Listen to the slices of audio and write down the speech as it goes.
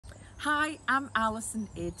Hi, I'm Alison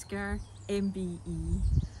Edgar MBE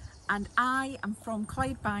and I am from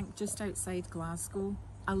Clydebank just outside Glasgow.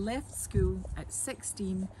 I left school at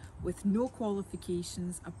 16 with no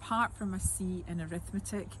qualifications apart from a C in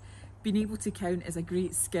arithmetic. Being able to count is a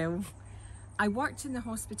great skill. I worked in the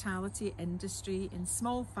hospitality industry in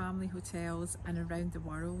small family hotels and around the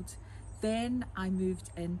world. Then I moved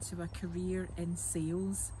into a career in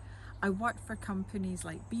sales. I worked for companies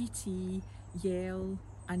like BT, Yale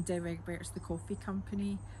and Edgar's the coffee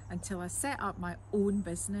company until I set up my own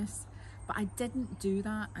business. But I didn't do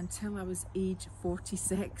that until I was age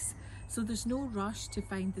 46. So there's no rush to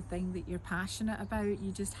find the thing that you're passionate about.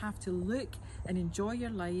 You just have to look and enjoy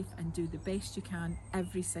your life and do the best you can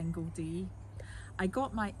every single day. I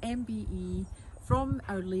got my MBE from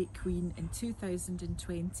our late Queen in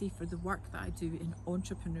 2020 for the work that I do in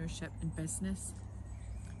entrepreneurship and business.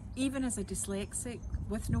 Even as a dyslexic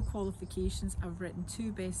with no qualifications, I've written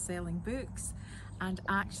 2 best-selling books and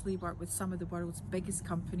actually worked with some of the world's biggest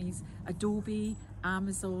companies: Adobe,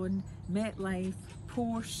 Amazon, MetLife,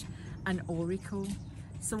 Porsche and Oracle.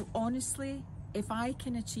 So honestly, if I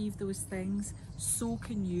can achieve those things, so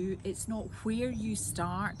can you. It's not where you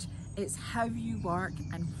start, it's how you work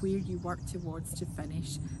and where you work towards to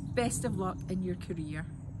finish. Best of luck in your career.